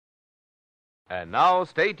And now,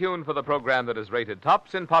 stay tuned for the program that is rated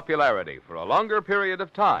tops in popularity for a longer period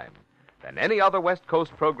of time than any other West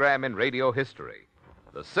Coast program in radio history.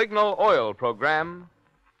 The Signal Oil program,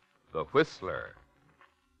 The Whistler.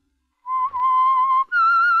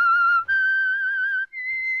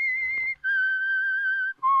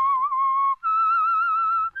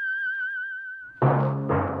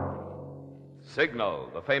 Signal,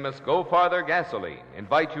 the famous Go Farther gasoline,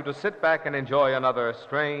 invite you to sit back and enjoy another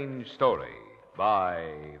strange story by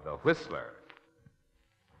The Whistler.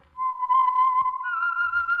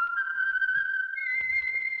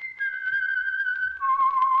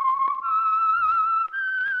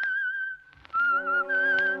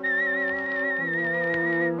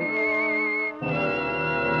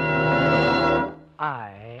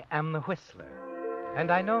 I am the Whistler, and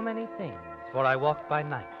I know many things, for I walk by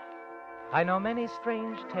night. I know many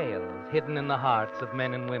strange tales hidden in the hearts of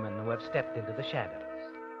men and women who have stepped into the shadows.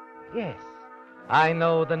 Yes, I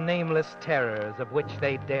know the nameless terrors of which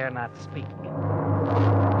they dare not speak.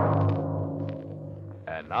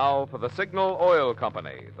 And now for the Signal Oil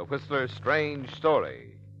Company, The Whistler's strange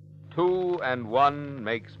story. 2 and 1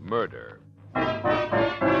 makes murder.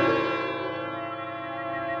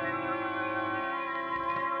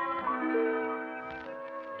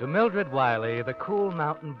 To Mildred Wiley, the cool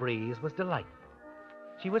mountain breeze was delightful.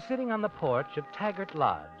 She was sitting on the porch of Taggart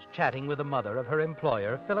Lodge, chatting with the mother of her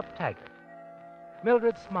employer, Philip Taggart.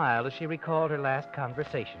 Mildred smiled as she recalled her last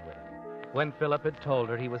conversation with him, when Philip had told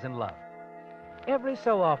her he was in love. Every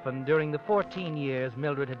so often during the 14 years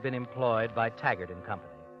Mildred had been employed by Taggart &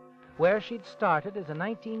 Company, where she'd started as a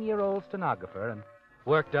 19-year-old stenographer and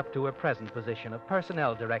worked up to her present position of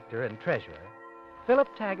personnel director and treasurer,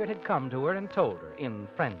 Philip Taggart had come to her and told her, in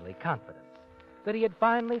friendly confidence, that he had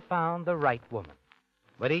finally found the right woman.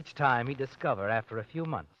 But each time he'd discover, after a few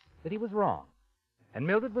months, that he was wrong, and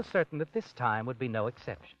Mildred was certain that this time would be no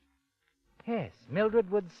exception. Yes,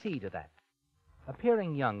 Mildred would see to that.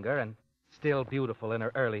 Appearing younger and still beautiful in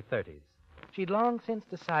her early 30s, she'd long since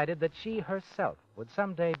decided that she herself would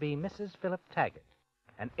someday be Mrs. Philip Taggart,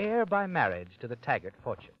 an heir by marriage to the Taggart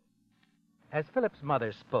fortune. As Philip's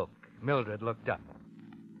mother spoke, Mildred looked up.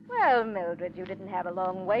 Well, Mildred, you didn't have a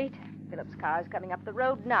long wait. Philip's car's coming up the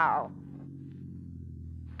road now.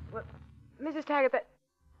 Well, Mrs. Taggart,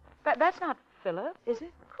 that's not Philip, is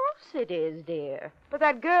it? Of course it is, dear. But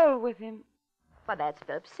that girl with him. Well, that's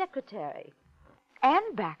Philip's secretary.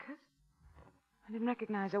 Ann Backus? I didn't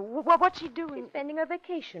recognize her. What's she doing? She's spending her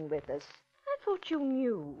vacation with us. I thought you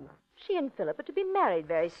knew. She and Philip are to be married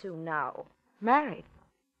very soon now. Married?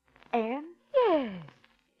 Ann? Yes.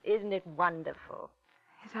 Isn't it wonderful?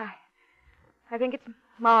 Yes, I think it's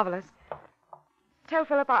marvelous. Tell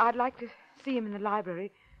Philip I'd like to see him in the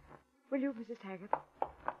library. Will you, Mrs. Taggart?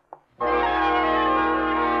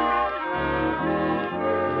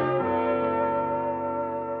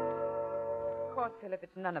 Of course, Philip,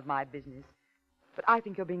 it's none of my business. But I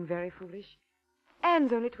think you're being very foolish.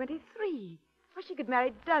 Anne's only 23. Well, she could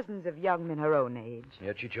marry dozens of young men her own age.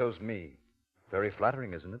 Yet she chose me. Very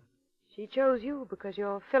flattering, isn't it? She chose you because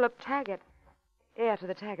you're Philip Taggart, heir to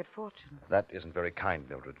the Taggart fortune. That isn't very kind,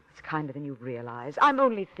 Mildred. It's kinder than you realize. I'm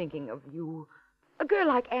only thinking of you. A girl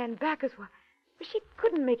like Ann Backus, well, she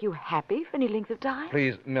couldn't make you happy for any length of time.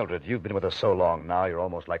 Please, Mildred, you've been with us so long now, you're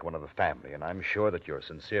almost like one of the family, and I'm sure that you're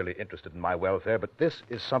sincerely interested in my welfare, but this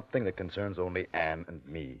is something that concerns only Ann and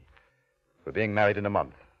me. We're being married in a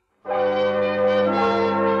month.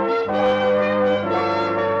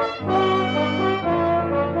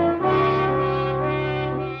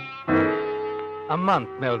 A month,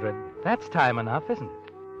 Mildred. That's time enough, isn't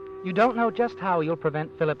it? You don't know just how you'll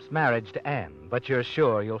prevent Philip's marriage to Anne, but you're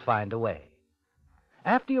sure you'll find a way.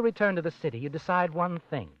 After you return to the city, you decide one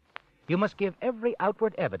thing. You must give every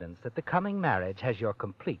outward evidence that the coming marriage has your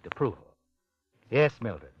complete approval. Yes,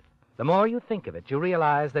 Mildred, the more you think of it, you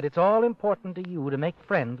realize that it's all important to you to make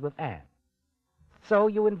friends with Anne. So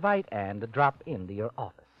you invite Anne to drop into your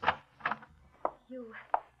office.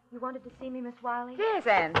 You wanted to see me, Miss Wiley? Yes,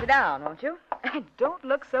 Anne, sit down, won't you? And don't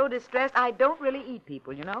look so distressed. I don't really eat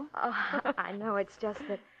people, you know. Oh, I know. It's just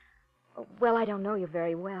that, well, I don't know you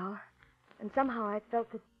very well. And somehow I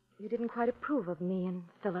felt that you didn't quite approve of me and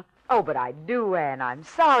Philip. Oh, but I do, Anne. I'm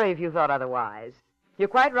sorry if you thought otherwise. You're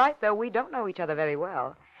quite right, though. We don't know each other very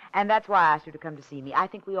well. And that's why I asked you to come to see me. I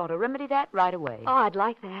think we ought to remedy that right away. Oh, I'd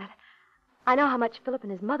like that. I know how much Philip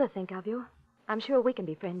and his mother think of you. I'm sure we can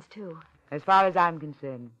be friends, too. As far as I'm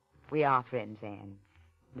concerned, we are friends, Anne.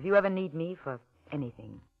 If you ever need me for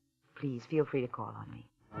anything, please feel free to call on me.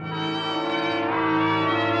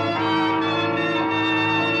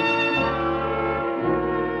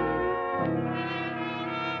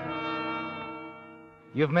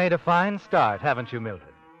 You've made a fine start, haven't you,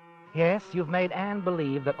 Mildred? Yes, you've made Anne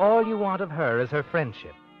believe that all you want of her is her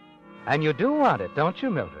friendship. And you do want it, don't you,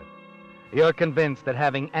 Mildred? You're convinced that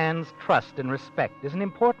having Anne's trust and respect is an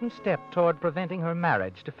important step toward preventing her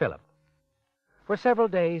marriage to Philip. For several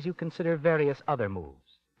days, you consider various other moves.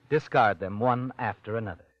 Discard them one after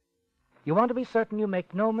another. You want to be certain you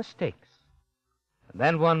make no mistakes. And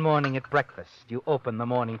then one morning at breakfast, you open the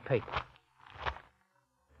morning paper.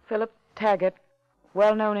 Philip Taggart,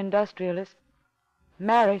 well-known industrialist,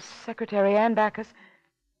 marries Secretary Ann Backus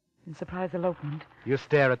in surprise elopement. You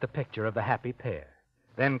stare at the picture of the happy pair,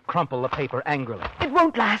 then crumple the paper angrily. It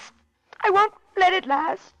won't last. I won't let it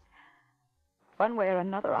last. One way or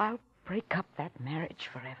another, I'll break up that marriage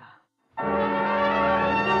forever.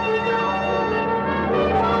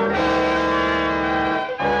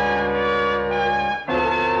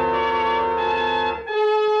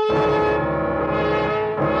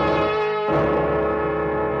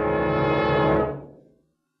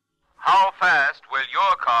 How fast will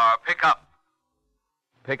your car pick up?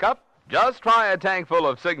 Pick up? Just try a tank full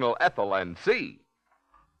of Signal Ethyl and see.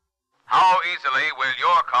 How easily will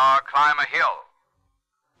your car climb a hill?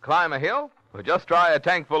 Climb a hill? Well, just try a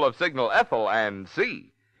tank full of Signal Ethyl and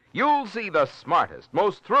see. You'll see the smartest,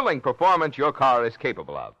 most thrilling performance your car is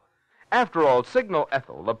capable of. After all, Signal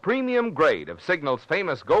Ethyl, the premium grade of Signal's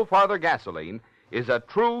famous Go Farther gasoline, is a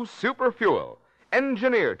true super fuel,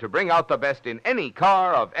 engineered to bring out the best in any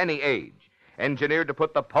car of any age. Engineered to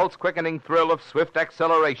put the pulse-quickening thrill of swift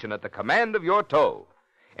acceleration at the command of your toe.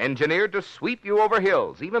 Engineered to sweep you over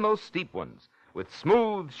hills, even those steep ones, with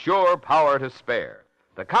smooth, sure power to spare.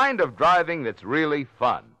 The kind of driving that's really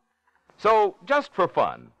fun. So, just for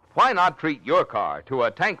fun, why not treat your car to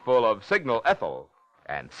a tank full of Signal Ethyl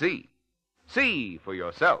and see? See for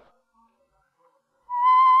yourself.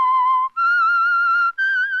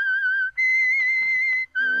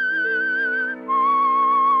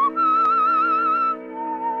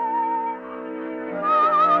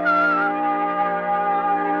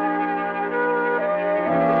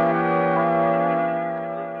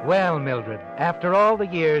 Well, Mildred, after all the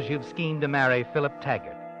years you've schemed to marry Philip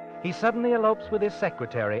Taggart, he suddenly elopes with his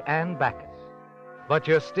secretary, Ann Backus. But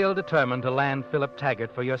you're still determined to land Philip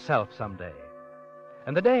Taggart for yourself someday.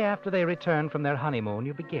 And the day after they return from their honeymoon,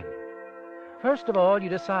 you begin. First of all, you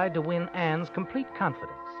decide to win Ann's complete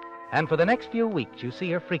confidence. And for the next few weeks, you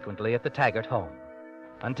see her frequently at the Taggart home.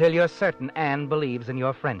 Until you're certain Ann believes in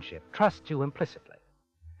your friendship, trusts you implicitly.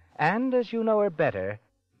 And as you know her better,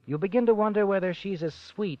 you begin to wonder whether she's as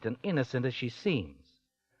sweet and innocent as she seems.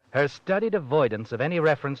 Her studied avoidance of any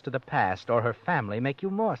reference to the past or her family make you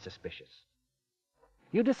more suspicious.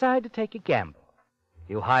 You decide to take a gamble.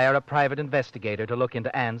 You hire a private investigator to look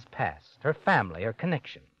into Ann's past, her family, her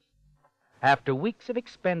connections. After weeks of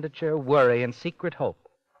expenditure, worry, and secret hope,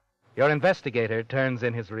 your investigator turns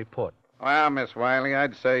in his report. Well, Miss Wiley,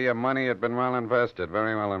 I'd say your money had been well invested,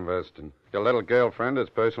 very well invested. Your little girlfriend is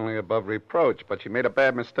personally above reproach, but she made a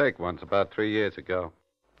bad mistake once about 3 years ago.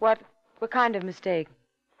 What kind of mistake?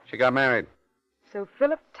 She got married. So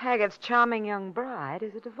Philip Taggart's charming young bride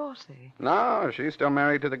is a divorcee. No, she's still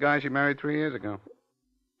married to the guy she married 3 years ago.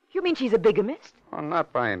 You mean she's a bigamist? Well,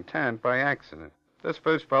 not by intent, by accident. This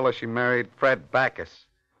first fellow she married, Fred Backus,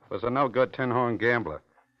 was a no-good tin-horn gambler.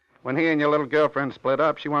 When he and your little girlfriend split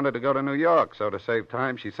up, she wanted to go to New York, so to save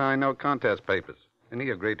time, she signed no contest papers. And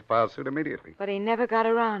he agreed to file suit immediately. But he never got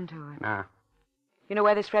around to it. Nah. You know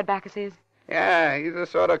where this Fred Backus is? Yeah, he's a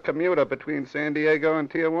sort of commuter between San Diego and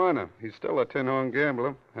Tijuana. He's still a tin-horn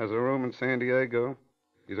gambler, has a room in San Diego.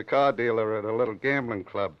 He's a car dealer at a little gambling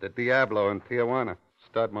club, the Diablo in Tijuana.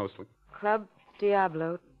 Stud mostly. Club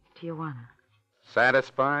Diablo, Tijuana.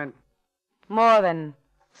 Satisfied? More than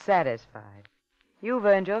satisfied. You've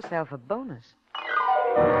earned yourself a bonus.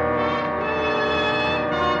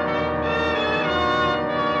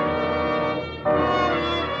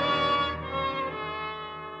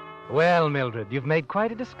 Well, Mildred, you've made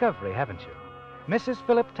quite a discovery, haven't you? Mrs.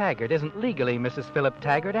 Philip Taggart isn't legally Mrs. Philip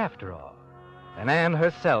Taggart after all. And Anne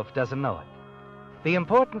herself doesn't know it. The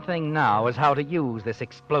important thing now is how to use this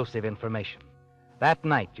explosive information. That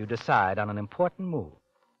night, you decide on an important move.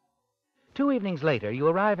 2 evenings later, you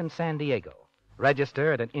arrive in San Diego,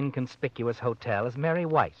 register at an inconspicuous hotel as Mary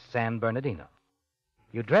Weiss, San Bernardino.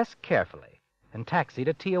 You dress carefully and taxi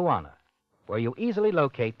to Tijuana, where you easily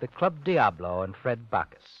locate the Club Diablo and Fred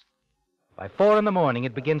Backus. By 4 a.m,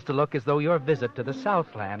 it begins to look as though your visit to the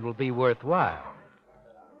Southland will be worthwhile.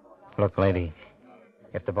 Look, lady,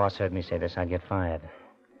 if the boss heard me say this, I'd get fired.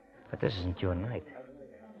 But this isn't your night.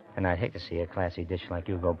 And I'd hate to see a classy dish like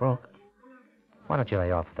you go broke. Why don't you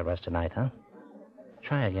lay off for the rest of the night, huh?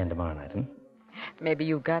 Try again tomorrow night, huh? Maybe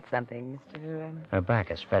you got something, Mr.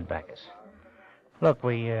 Backus, Fred Backus. Look,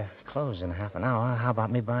 we close in half an hour. How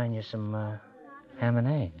about me buying you some ham and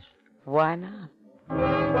eggs? Why not?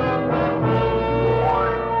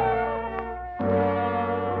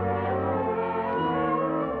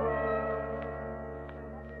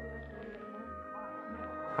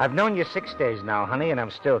 I've known you 6 days now, honey, and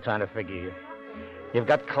I'm still trying to figure you. You've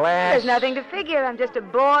got class. There's nothing to figure. I'm just a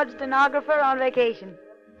bored stenographer on vacation.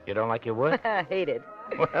 You don't like your work? I hate it.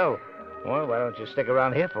 Well, why don't you stick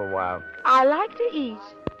around here for a while? I like to eat.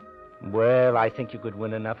 Well, I think you could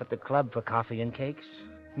win enough at the club for coffee and cakes.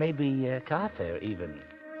 Maybe car fare, even,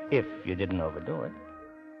 if you didn't overdo it.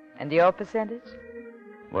 And your percentage?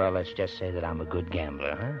 Well, let's just say that I'm a good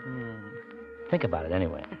gambler, huh? Think about it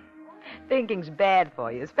anyway. Thinking's bad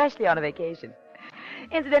for you, especially on a vacation.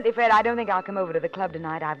 Incidentally, Fred, I don't think I'll come over to the club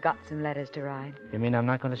tonight. I've got some letters to write. You mean I'm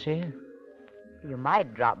not going to see you? You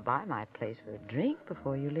might drop by my place for a drink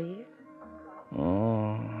before you leave.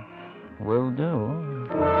 Oh, will do.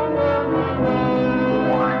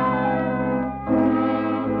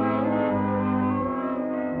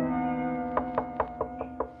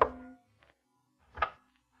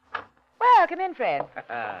 Well, come in, Fred.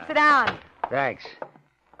 Sit down. Thanks.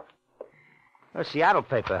 A Seattle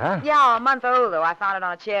paper, huh? Yeah, a month old, though. I found it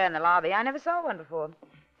on a chair in the lobby. I never saw one before.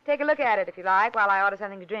 Take a look at it, if you like, while I order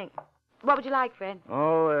something to drink. What would you like, Fred?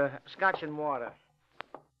 Oh, scotch and water.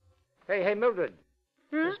 Hey, Mildred.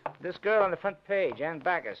 This girl on the front page, Ann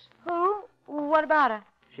Backus. Who? What about her?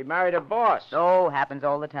 She married a boss. Oh, happens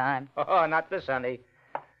all the time. Oh, not this, honey.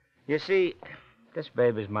 You see, this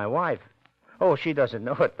babe is my wife. Oh, she doesn't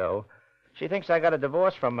know it, though. She thinks I got a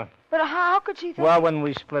divorce from her. But how could she think... Well, when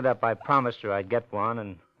we split up, I promised her I'd get one,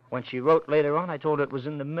 and when she wrote later on, I told her it was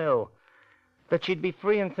in the mill. That she'd be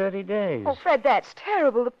free in 30 days. Oh, Fred, that's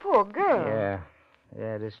terrible. The poor girl.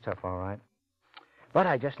 Yeah, it is tough, all right. But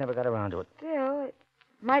I just never got around to it. Still, it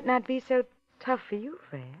might not be so tough for you,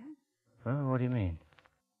 Fred. Oh, what do you mean?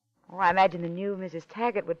 Oh, I imagine the new Mrs.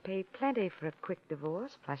 Taggart would pay plenty for a quick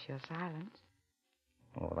divorce, plus your silence.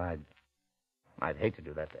 Well, I'd hate to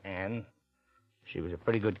do that to Ann. She was a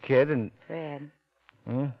pretty good kid, and... Fred,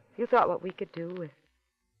 Hmm? if you thought what we could do with,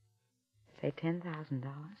 say, $10,000...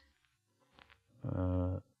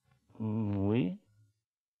 We?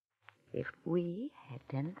 If we had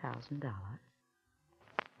 $10,000,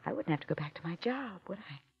 I wouldn't have to go back to my job, would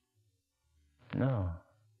I? No.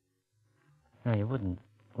 No, you wouldn't,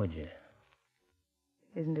 would you?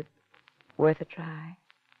 Isn't it worth a try,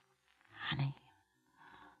 honey?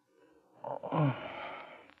 Oh.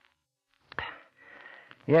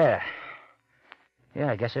 Yeah. Yeah,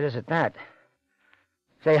 I guess it is at that.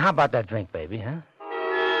 Say, how about that drink, baby, huh?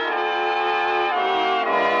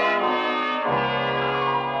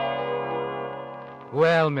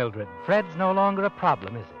 Well, Mildred, Fred's no longer a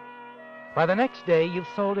problem, is he? By the next day, you've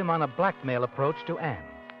sold him on a blackmail approach to Anne.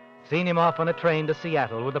 Seen him off on a train to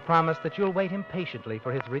Seattle with the promise that you'll wait impatiently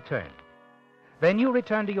for his return. Then you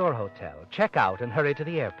return to your hotel, check out, and hurry to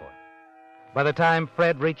the airport. By the time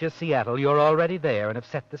Fred reaches Seattle, you're already there and have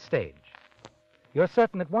set the stage. You're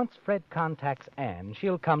certain that once Fred contacts Anne,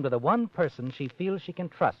 she'll come to the one person she feels she can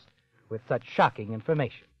trust with such shocking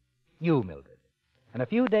information. You, Mildred. And a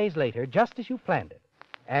few days later, just as you planned it,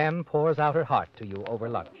 Anne pours out her heart to you over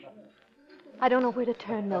lunch. I don't know where to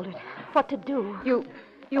turn, Mildred. What to do.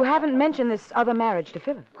 You haven't mentioned this other marriage to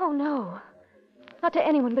Philip. Oh, no. Not to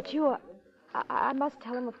anyone but you. I must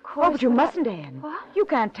tell him, of course. Oh, but you mustn't, Anne. What? You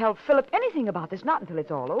can't tell Philip anything about this, not until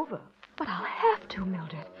it's all over. But I'll have to,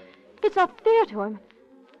 Mildred. It's not fair to him.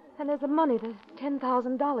 And there's the money, the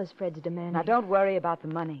 $10,000 Fred's demanding. Now, don't worry about the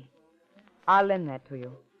money. I'll lend that to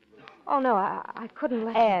you. Oh, no, I couldn't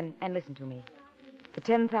let Anne, listen to me. The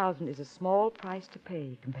 $10,000 is a small price to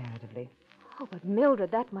pay, comparatively. Oh, but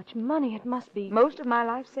Mildred, that much money, it must be... Most of my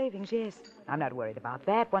life savings, yes. I'm not worried about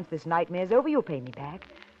that. Once this nightmare's over, you'll pay me back.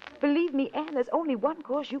 Believe me, Anne, there's only one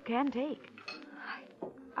course you can take.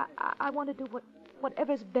 I want to do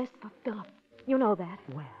whatever's best for Philip. You know that.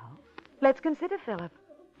 Well, let's consider Philip.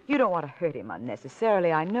 You don't want to hurt him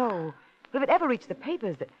unnecessarily, I know. But if it ever reached the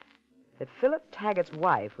papers that Philip Taggart's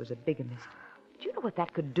wife was a bigamist, do you know what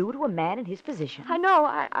that could do to a man in his position? I know,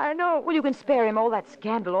 I know. Well, you can spare him all that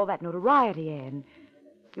scandal, all that notoriety, Anne.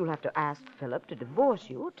 You'll have to ask Philip to divorce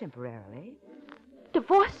you temporarily.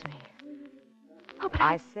 Divorce me? Oh, but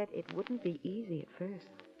I said it wouldn't be easy at first.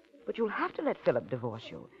 But you'll have to let Philip divorce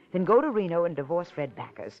you. Then go to Reno and divorce Fred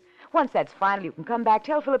Backus. Once that's final, you can come back,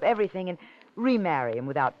 tell Philip everything, and remarry him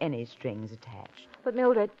without any strings attached. But,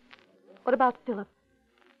 Mildred, what about Philip?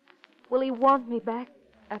 Will he want me back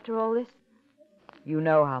after all this? You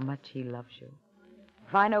know how much he loves you.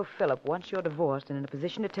 If I know Philip, once you're divorced and in a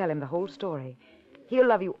position to tell him the whole story, he'll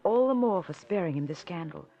love you all the more for sparing him this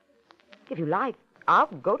scandal. If you like, I'll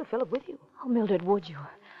go to Philip with you. Oh, Mildred, would you?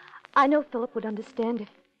 I know Philip would understand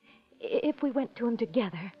if we went to him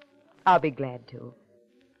together. I'll be glad to.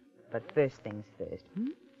 But first things first,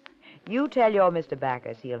 You tell your Mr.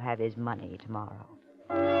 Backus he'll have his money tomorrow.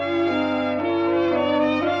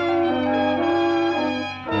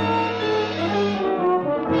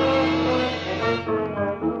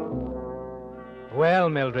 Well,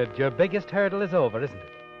 Mildred, your biggest hurdle is over, isn't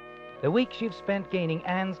it? The weeks you've spent gaining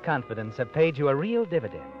Anne's confidence have paid you a real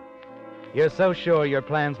dividend. You're so sure your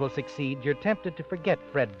plans will succeed, you're tempted to forget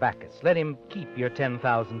Fred Backus. Let him keep your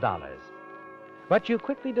 $10,000. But you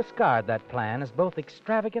quickly discard that plan as both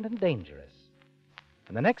extravagant and dangerous.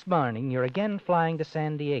 And the next morning, you're again flying to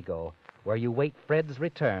San Diego, where you wait Fred's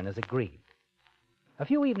return as agreed. A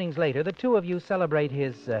few evenings later, the two of you celebrate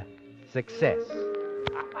his success.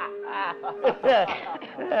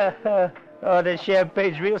 Oh, this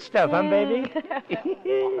champagne's real stuff, huh, baby?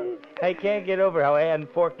 I can't get over how Ann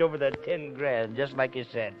forked over the $10,000, just like you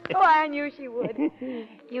said. Oh, I knew she would.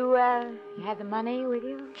 You have the money with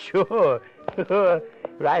you? Sure.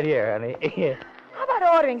 Right here, honey. How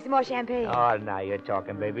about ordering some more champagne? Oh, now you're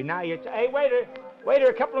talking, baby. Now you're... Hey, waiter,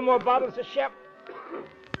 a couple of more bottles of Shep.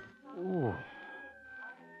 Ooh.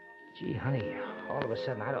 Gee, honey, all of a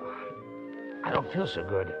sudden, I don't feel so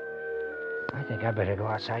good. I think I better go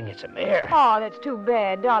outside and get some air. Oh, that's too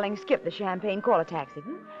bad. Darling, skip the champagne. Call a taxi.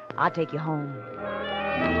 I'll take you home.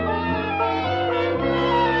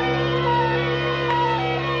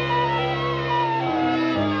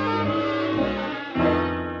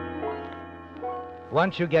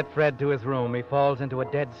 Once you get Fred to his room, he falls into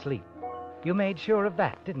a dead sleep. You made sure of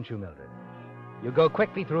that, didn't you, Mildred? You go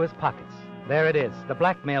quickly through his pockets. There it is, the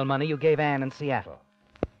blackmail money you gave Anne in Seattle.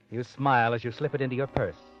 You smile as you slip it into your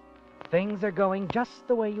purse. Things are going just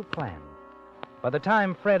the way you planned. By the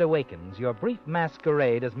time Fred awakens, your brief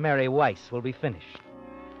masquerade as Mary Weiss will be finished.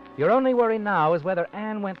 Your only worry now is whether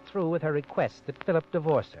Anne went through with her request that Philip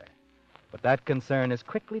divorce her. But that concern is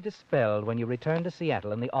quickly dispelled when you return to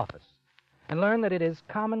Seattle in the office and learn that it is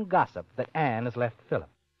common gossip that Anne has left Philip.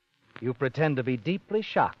 You pretend to be deeply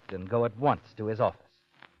shocked and go at once to his office.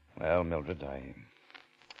 Well, Mildred, I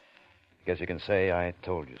guess you can say I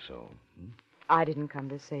told you so. I didn't come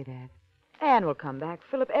to say that. Anne will come back.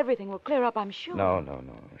 Philip, everything will clear up, I'm sure. No.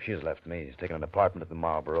 She's left me. She's taken an apartment at the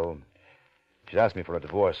Marlboro. She's asked me for a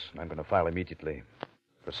divorce, and I'm going to file immediately.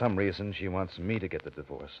 For some reason, she wants me to get the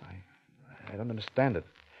divorce. I don't understand it.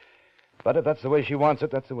 But if that's the way she wants it,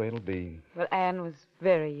 that's the way it'll be. Well, Anne was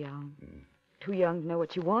very young. Too young to know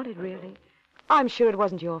what she wanted, really. I'm sure it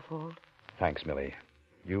wasn't your fault. Thanks, Millie.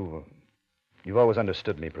 You've always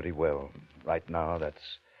understood me pretty well. Right now,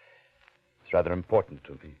 it's rather important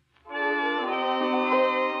to me.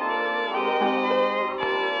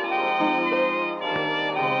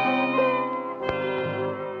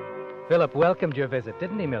 Philip welcomed your visit,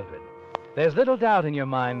 didn't he, Mildred? There's little doubt in your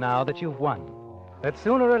mind now that you've won. That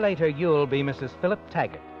sooner or later you'll be Mrs. Philip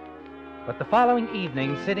Taggart. But the following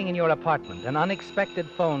evening, sitting in your apartment, an unexpected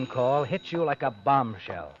phone call hits you like a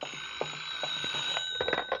bombshell.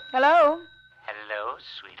 Hello? Hello,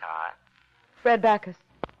 sweetheart. Fred Backus.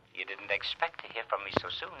 You didn't expect to hear from me so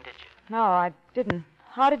soon, did you? No, I didn't.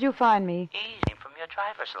 How did you find me? Easy, from your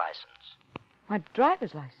driver's license. My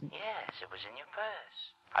driver's license. Yes, it was in your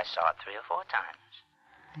purse. I saw it 3 or 4 times.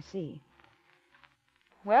 I see.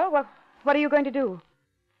 Well, what are you going to do?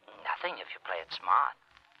 Nothing if you play it smart.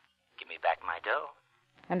 Give me back my dough.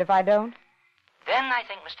 And if I don't? Then I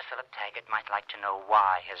think Mr. Philip Taggart might like to know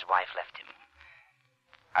why his wife left him.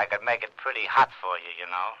 I could make it pretty hot for you, you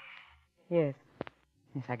know. Yes.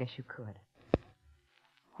 Yes, I guess you could.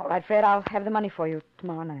 All right, Fred, I'll have the money for you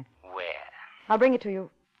tomorrow night. Where? I'll bring it to you.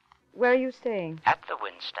 Where are you staying? At the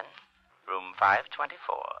Winston, room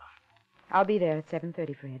 524. I'll be there at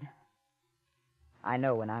 7:30, Fred. I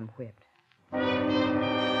know when I'm whipped.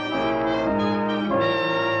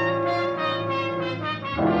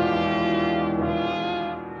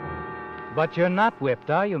 But you're not whipped,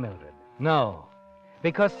 are you, Mildred? No,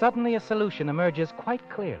 because suddenly a solution emerges quite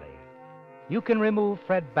clearly. You can remove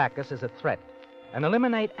Fred Backus as a threat and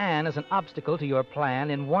eliminate Anne as an obstacle to your plan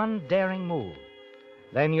in one daring move.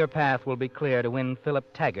 Then your path will be clear to win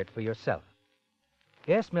Philip Taggart for yourself.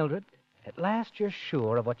 Yes, Mildred, at last you're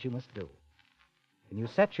sure of what you must do. And you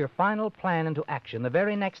set your final plan into action the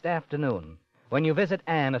very next afternoon when you visit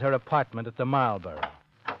Anne at her apartment at the Marlboro.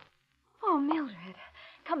 Oh, Mildred,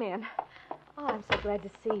 come in. Oh, I'm so glad to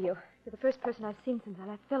see you. You're the first person I've seen since I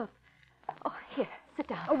left Philip. Oh, here, sit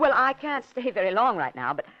down. Oh, well, I can't stay very long right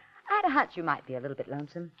now, but I had a hunch you might be a little bit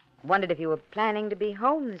lonesome. Wondered if you were planning to be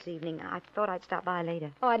home this evening. I thought I'd stop by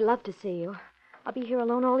later. Oh, I'd love to see you. I'll be here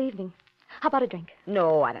alone all evening. How about a drink?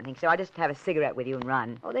 No, I don't think so. I'll just have a cigarette with you and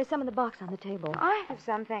run. Oh, there's some in the box on the table. I have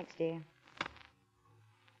some, thanks, dear.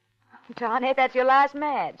 Darnette, that's your last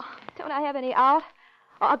match. Oh, don't I have any out?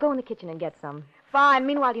 Oh, I'll go in the kitchen and get some. Fine.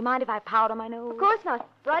 Meanwhile, do you mind if I powder my nose? Of course not.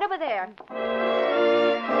 Right over there.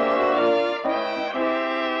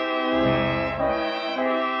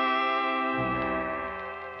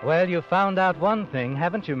 Well, you found out one thing,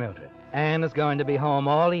 haven't you, Mildred? Anne is going to be home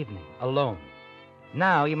all evening, alone.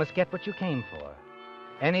 Now you must get what you came for.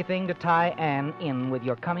 Anything to tie Anne in with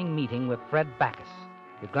your coming meeting with Fred Backus.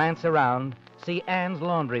 You glance around, see Anne's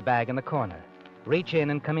laundry bag in the corner. Reach in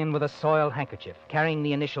and come in with a soiled handkerchief carrying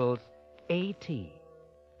the initials A.T.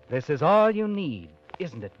 This is all you need,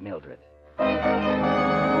 isn't it, Mildred?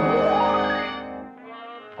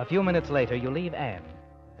 A few minutes later, you leave Anne.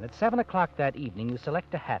 And at 7 o'clock that evening, you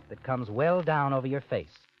select a hat that comes well down over your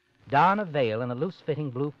face, don a veil and a loose-fitting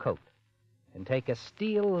blue coat, and take a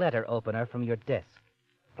steel letter opener from your desk,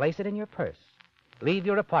 place it in your purse, leave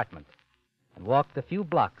your apartment, and walk the few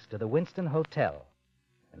blocks to the Winston Hotel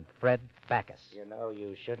and Fred Backus. You know,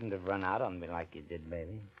 you shouldn't have run out on me like you did,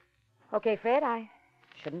 baby. Okay, Fred, I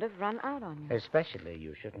shouldn't have run out on you. Especially,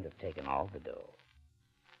 you shouldn't have taken all the dough.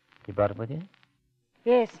 You brought it with you?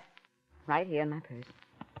 Yes, right here in my purse.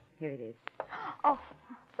 Here it is. Oh,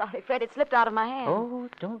 sorry, Fred, it slipped out of my hand. Oh,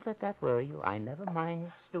 don't let that worry you. I never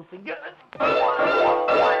mind stooping.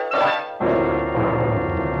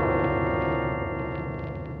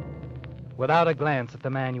 Without a glance at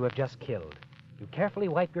the man you have just killed, you carefully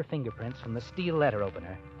wipe your fingerprints from the steel letter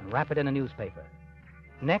opener and wrap it in a newspaper.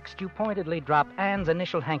 Next, you pointedly drop Anne's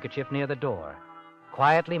initial handkerchief near the door.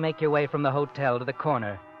 Quietly make your way from the hotel to the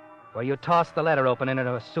corner, where you toss the letter opener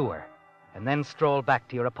into a sewer, and then stroll back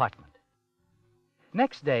to your apartment.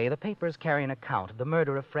 Next day, the papers carry an account of the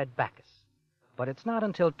murder of Fred Backus. But it's not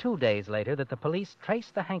until 2 days later that the police trace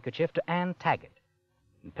the handkerchief to Anne Taggart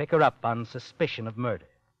and pick her up on suspicion of murder.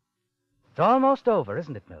 It's almost over,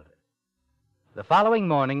 isn't it, Mildred? The following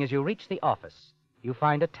morning, as you reach the office, you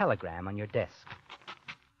find a telegram on your desk.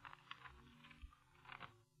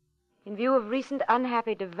 In view of recent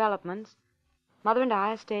unhappy developments, Mother and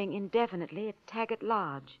I are staying indefinitely at Taggart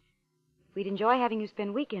Lodge. We'd enjoy having you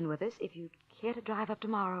spend weekend with us if you'd care to drive up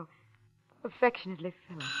tomorrow. Affectionately,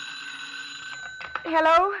 Philip.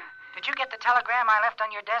 Hello? Did you get the telegram I left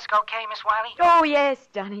on your desk okay, Miss Wiley? Oh, yes,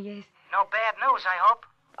 Johnny, yes. No bad news, I hope.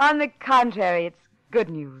 On the contrary, it's good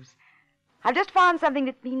news. I've just found something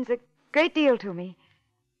that means a great deal to me.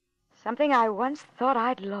 Something I once thought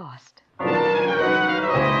I'd lost.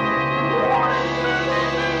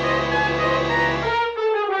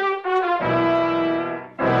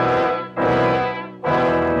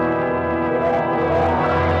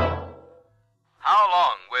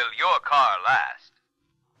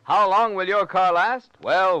 How long will your car last?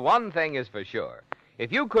 Well, one thing is for sure.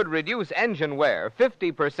 If you could reduce engine wear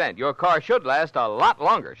 50%, your car should last a lot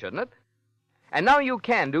longer, shouldn't it? And now you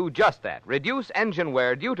can do just that. Reduce engine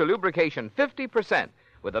wear due to lubrication 50%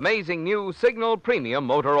 with amazing new Signal Premium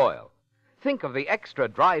Motor Oil. Think of the extra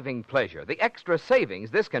driving pleasure, the extra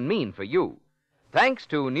savings this can mean for you. Thanks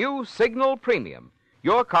to new Signal Premium,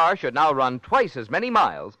 your car should now run twice as many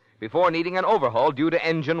miles before needing an overhaul due to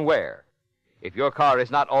engine wear. If your car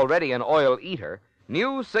is not already an oil eater,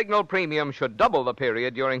 new Signal Premium should double the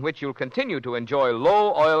period during which you'll continue to enjoy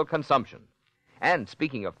low oil consumption. And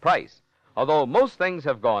speaking of price, although most things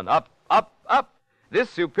have gone up,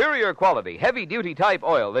 this superior quality, heavy-duty type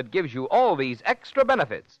oil that gives you all these extra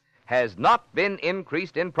benefits has not been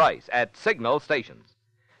increased in price at Signal stations.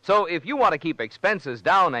 So if you want to keep expenses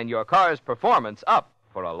down and your car's performance up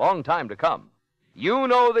for a long time to come, you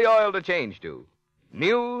know the oil to change to.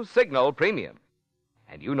 New Signal Premium.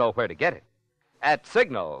 And you know where to get it. At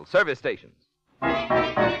Signal service stations.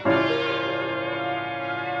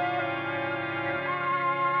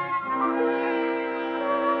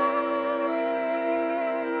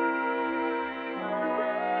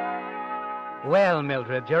 Well,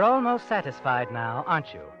 Mildred, you're almost satisfied now,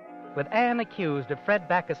 aren't you? With Anne accused of Fred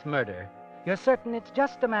Backus' murder, you're certain it's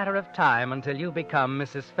just a matter of time until you become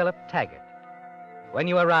Mrs. Philip Taggart. When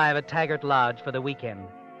you arrive at Taggart Lodge for the weekend,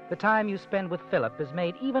 the time you spend with Philip is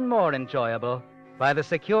made even more enjoyable by the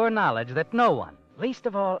secure knowledge that no one, least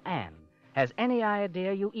of all Anne, has any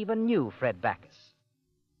idea you even knew Fred Backus.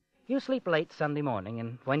 You sleep late Sunday morning,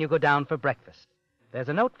 and when you go down for breakfast, there's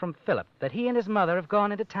a note from Philip that he and his mother have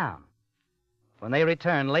gone into town. When they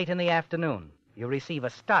return late in the afternoon, you receive a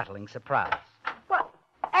startling surprise. What?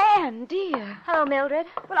 Anne, dear. Hello, Mildred.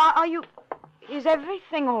 Well, are you... Is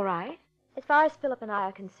everything all right? As far as Philip and I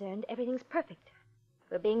are concerned, everything's perfect.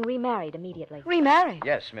 We're being remarried immediately. Remarried?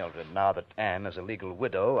 Yes, Mildred. Now that Anne is a legal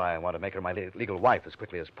widow, I want to make her my legal wife as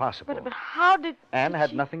quickly as possible. But how did... Anne did had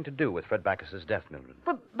she... nothing to do with Fred Backus's death, Mildred.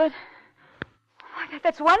 But... Oh,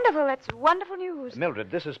 that's wonderful. That's wonderful news. Mildred,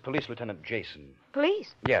 this is Police Lieutenant Jason.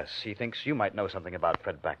 Police? Yes, he thinks you might know something about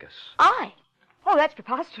Fred Backus. I? Oh, that's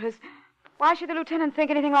preposterous. Why should the lieutenant think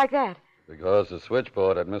anything like that? Because the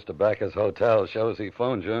switchboard at Mr. Backus' hotel shows he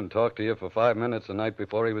phoned you and talked to you for 5 minutes the night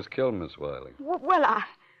before he was killed, Miss Wiley. Well,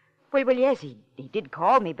 yes, he did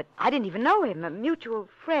call me, but I didn't even know him. A mutual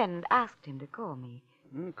friend asked him to call me.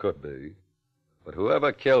 Could be. But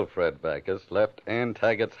whoever killed Fred Backus left Ann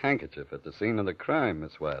Taggart's handkerchief at the scene of the crime,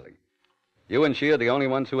 Miss Wiley. You and she are the only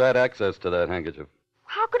ones who had access to that handkerchief.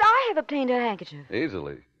 How could I have obtained her handkerchief?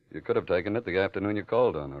 Easily. You could have taken it the afternoon you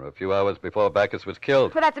called on her, a few hours before Backus was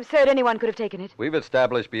killed. Well, that's absurd. Anyone could have taken it. We've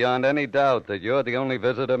established beyond any doubt that you're the only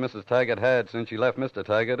visitor Mrs. Taggart had since she left Mr.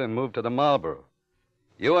 Taggart and moved to the Marlboro.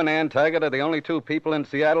 You and Ann Taggart are the only two people in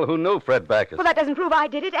Seattle who knew Fred Backus. Well, that doesn't prove I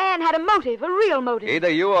did it. Anne had a motive, a real motive. Either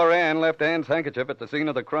you or Ann left Ann's handkerchief at the scene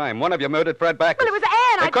of the crime. One of you murdered Fred Backus. Well, it was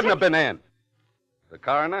Anne. It couldn't have been Ann. The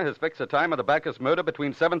coroner has fixed the time of the Backus murder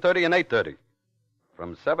between 7:30 and 8:30.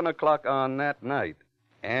 From 7 o'clock on that night,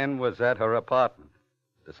 Ann was at her apartment,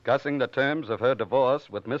 discussing the terms of her divorce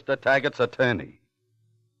with Mr. Taggart's attorney.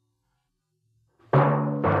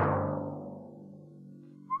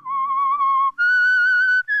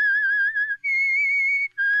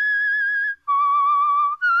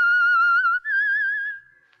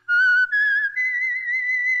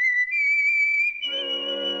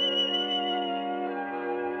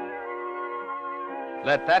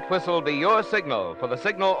 Let that whistle be your signal for the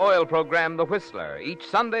Signal Oil program, The Whistler, each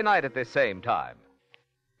Sunday night at this same time.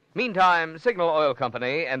 Meantime, Signal Oil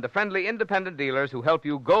Company and the friendly independent dealers who help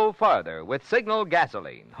you go farther with Signal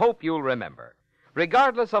gasoline hope you'll remember,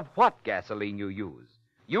 regardless of what gasoline you use,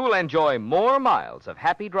 you'll enjoy more miles of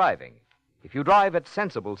happy driving if you drive at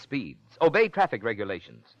sensible speeds, obey traffic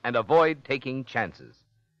regulations, and avoid taking chances.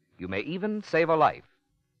 You may even save a life,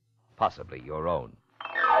 possibly your own.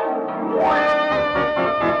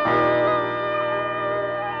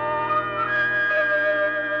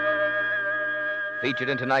 Featured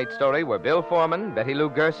in tonight's story were Bill Foreman, Betty Lou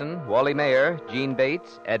Gerson, Wally Mayer, Gene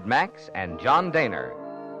Bates, Ed Max, and John Daner.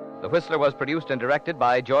 The Whistler was produced and directed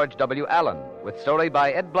by George W. Allen, with story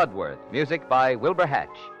by Ed Bloodworth, music by Wilbur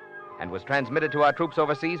Hatch, and was transmitted to our troops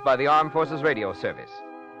overseas by the Armed Forces Radio Service.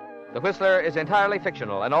 The Whistler is entirely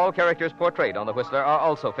fictional, and all characters portrayed on The Whistler are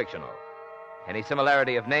also fictional. Any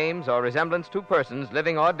similarity of names or resemblance to persons,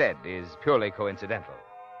 living or dead, is purely coincidental.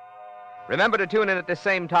 Remember to tune in at the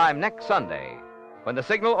same time next Sunday, when the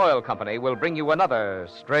Signal Oil Company will bring you another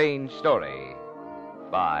strange story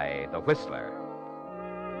by The Whistler.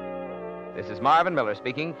 This is Marvin Miller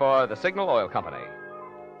speaking for the Signal Oil Company.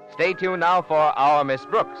 Stay tuned now for Our Miss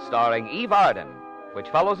Brooks, starring Eve Arden, which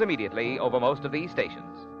follows immediately over most of these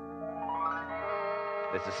stations.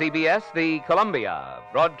 This is CBS, the Columbia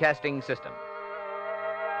Broadcasting System.